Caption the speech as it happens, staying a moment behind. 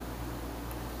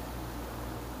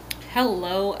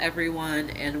Hello,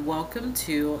 everyone, and welcome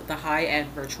to the High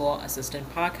End Virtual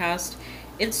Assistant Podcast.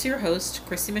 It's your host,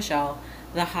 Christy Michelle,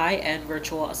 the High End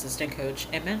Virtual Assistant Coach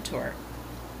and Mentor.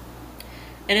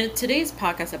 And in today's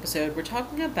podcast episode, we're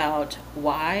talking about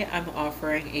why I'm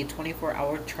offering a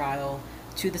 24-hour trial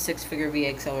to the Six Figure VA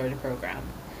Accelerator Program.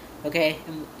 Okay,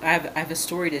 and I have a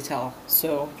story to tell,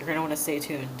 so you're going to want to stay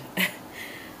tuned.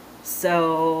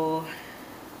 So,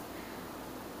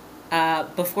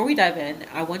 before we dive in,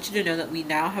 I want you to know that we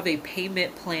now have a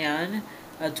payment plan,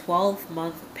 a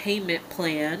 12-month payment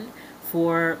plan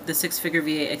for the Six Figure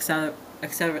VA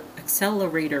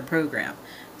Accelerator Program.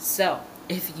 So,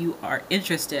 if you are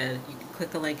interested, you can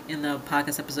click the link in the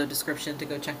podcast episode description to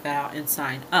go check that out and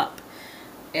sign up.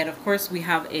 And of course, we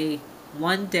have a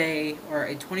 1-day or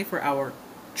a 24-hour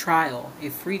trial, a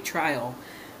free trial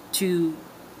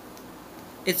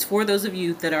it's for those of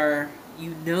you that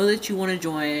that you want to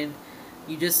join,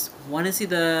 you just want to see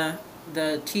the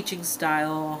teaching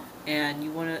style, and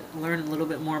you want to learn a little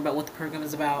bit more about what the program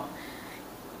is about.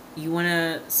 You want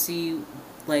to see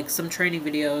like some training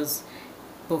videos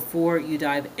before you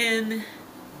dive in.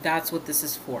 That's what this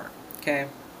is for, okay?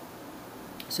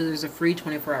 So there's a free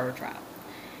 24-hour trial.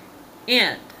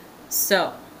 And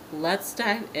so let's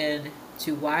dive in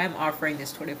to why I'm offering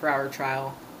this 24-hour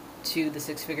trial to the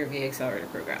Six Figure VA Accelerator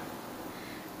Program.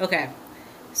 Okay,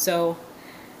 so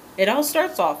it all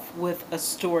starts off with a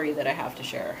story that I have to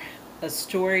share. A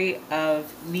story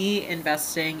of me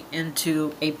investing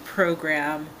into a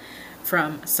program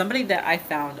from somebody that I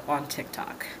found on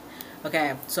TikTok.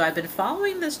 Okay, so I've been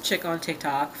following this chick on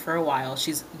TikTok for a while.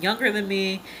 She's younger than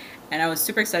me, and I was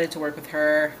super excited to work with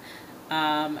her.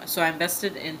 So I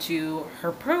invested into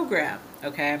her program,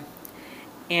 okay?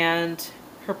 And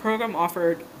her program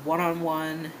offered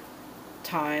one-on-one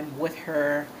time with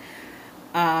her,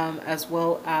 as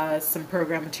well as some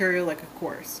program material like a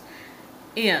course.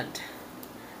 And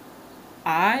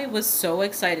I was so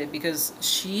excited because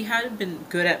she had been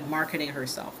good at marketing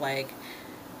herself. Like,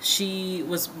 she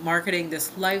was marketing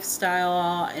this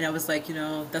lifestyle, and I was like,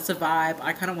 that's a vibe.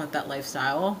 I kind of want that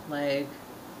lifestyle. Like,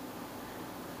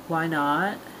 why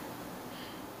not?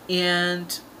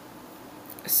 And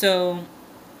so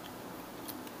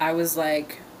I was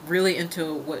like really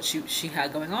into what she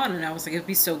had going on, and I was like, it'd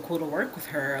be so cool to work with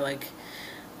her. Like,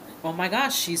 oh my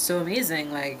gosh, she's so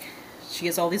amazing. Like, she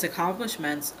has all these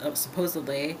accomplishments,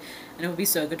 supposedly, and it would be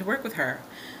so good to work with her.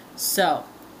 So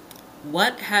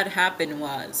what had happened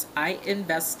was I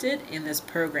invested in this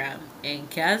program, and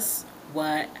guess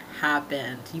what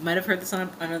happened? You might have heard this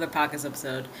on another podcast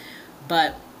episode,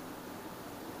 but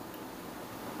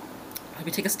let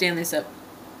me take a Stanley sip.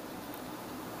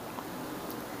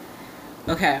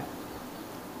 Okay.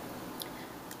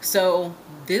 So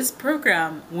this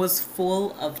program was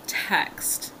full of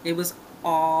text. It was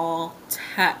all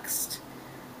text.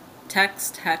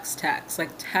 Text.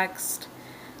 Like text,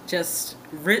 just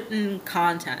written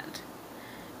content.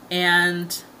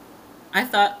 And I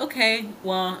thought, okay,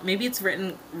 well, maybe it's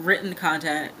written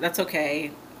content. That's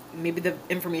okay. Maybe the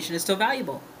information is still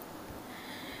valuable.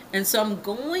 And so I'm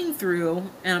going through,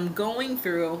 and I'm going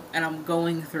through, and I'm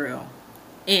going through.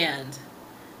 And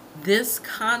this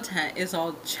content is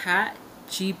all Chat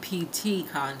GPT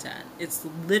content. It's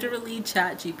literally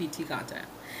Chat GPT content.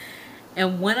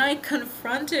 And when I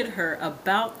confronted her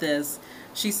about this,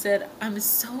 she said, I'm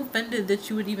so offended that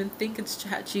you would even think it's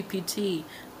Chat GPT.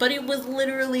 But it was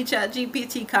literally Chat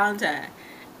GPT content.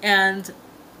 And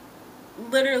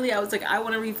literally, I was like, I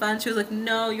want a refund. She was like,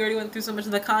 no, you already went through so much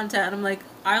of the content. And I'm like,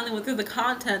 I only went through the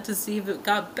content to see if it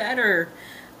got better.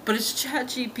 But it's Chat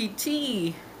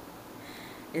GPT.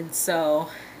 And so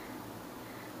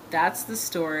that's the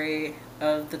story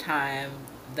of the time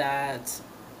that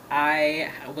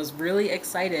I was really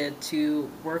excited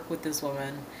to work with this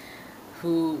woman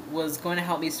who was going to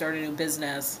help me start a new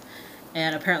business.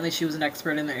 And apparently she was an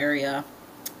expert in the area.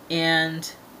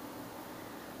 And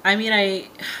I mean,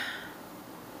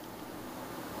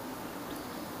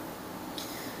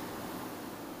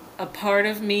 a part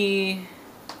of me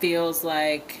feels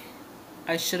like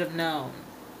I should have known.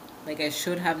 Like, I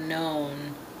should have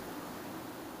known,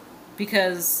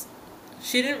 because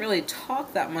she didn't really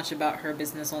talk that much about her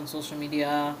business on social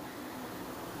media.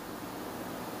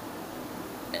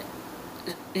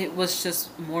 It was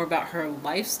just more about her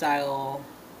lifestyle,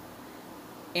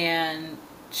 and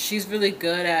she's really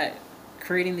good at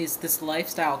creating this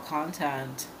lifestyle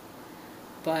content,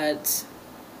 but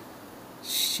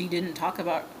she didn't talk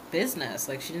about business.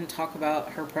 Like, she didn't talk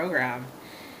about her program.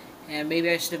 And maybe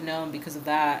I should have known because of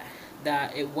that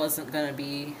it wasn't going to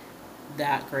be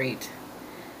that great.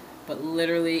 But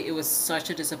literally, it was such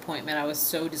a disappointment. I was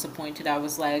so disappointed. I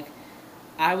was like,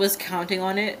 I was counting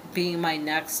on it being my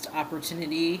next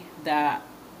opportunity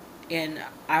and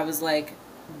I was like,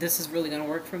 this is really going to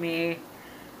work for me.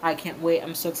 I can't wait.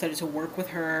 I'm so excited to work with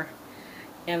her.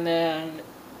 And then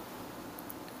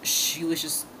she was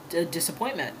just a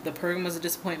disappointment. The program was a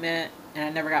disappointment, and I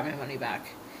never got my money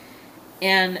back.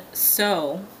 And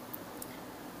so,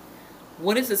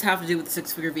 what does this have to do with the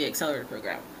Six Figure VA Accelerator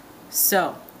program?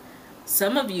 So,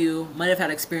 some of you might have had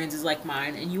experiences like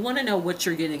mine, and you want to know what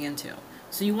you're getting into.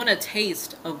 So you want a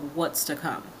taste of what's to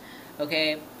come,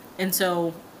 okay? And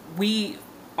so we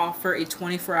offer a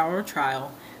 24-hour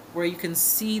trial where you can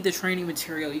see the training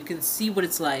material, you can see what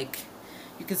it's like,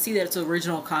 you can see that it's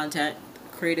original content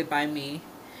created by me,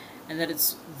 and that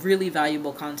it's really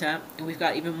valuable content, and we've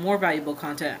got even more valuable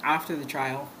content after the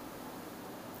trial.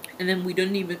 And then we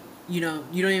don't even, you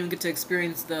don't even get to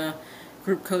experience the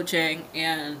group coaching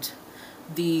and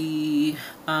the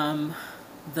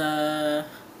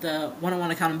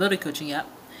one-on-one accountability coaching yet.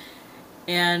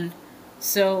 And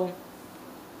so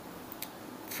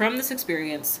from this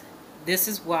experience, this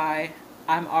is why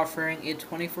I'm offering a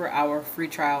 24-hour free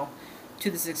trial to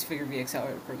the Six Figure VA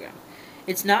Accelerator program.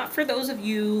 It's not for those of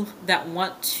you that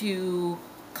want to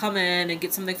come in and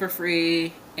get something for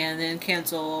free and then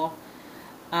cancel.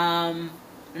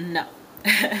 No.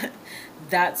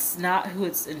 That's not who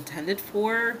it's intended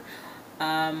for.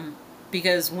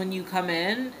 Because when you come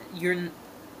in, you're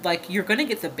going to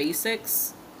get the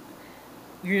basics.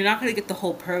 You're not going to get the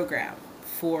whole program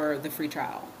for the free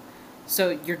trial.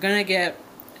 So you're going to get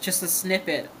just a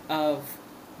snippet of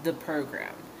the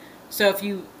program. So if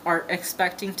you are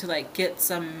expecting to get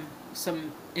some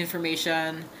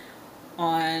information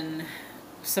on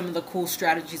some of the cool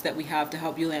strategies that we have to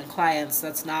help you land clients,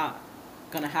 that's not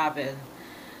going to happen.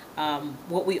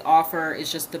 What we offer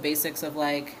is just the basics of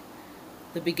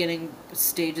the beginning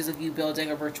stages of you building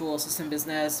a virtual assistant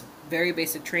business. Very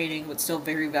basic training, but still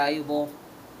very valuable.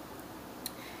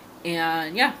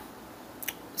 And yeah,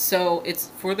 so it's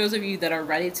for those of you that are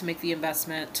ready to make the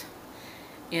investment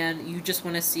and you just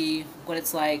want to see what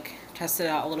it's like, test it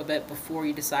out a little bit before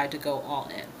you decide to go all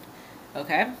in.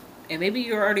 Okay? And maybe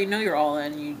you already know you're all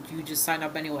in, you just sign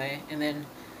up anyway, and then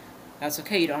that's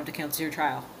okay. You don't have to cancel your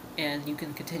trial, and you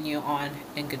can continue on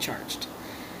and get charged.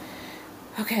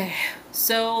 Okay,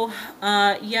 so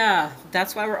yeah,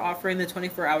 that's why we're offering the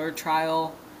 24-hour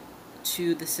trial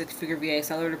to the Six Figure VA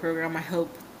Accelerator program. I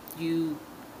hope you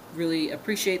really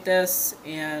appreciate this,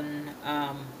 and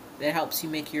it helps you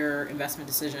make your investment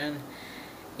decision.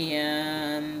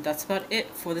 And that's about it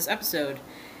for this episode.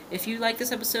 If you like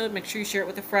this episode, make sure you share it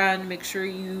with a friend. Make sure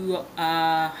you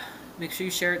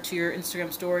share it to your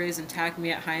Instagram stories and tag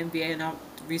me at HiMVA, and I'll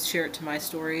reshare it to my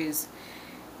stories.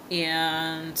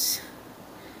 And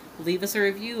leave us a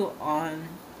review on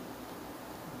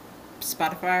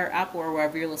Spotify or Apple or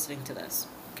wherever you're listening to this.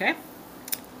 Okay?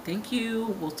 Thank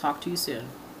you. We'll talk to you soon.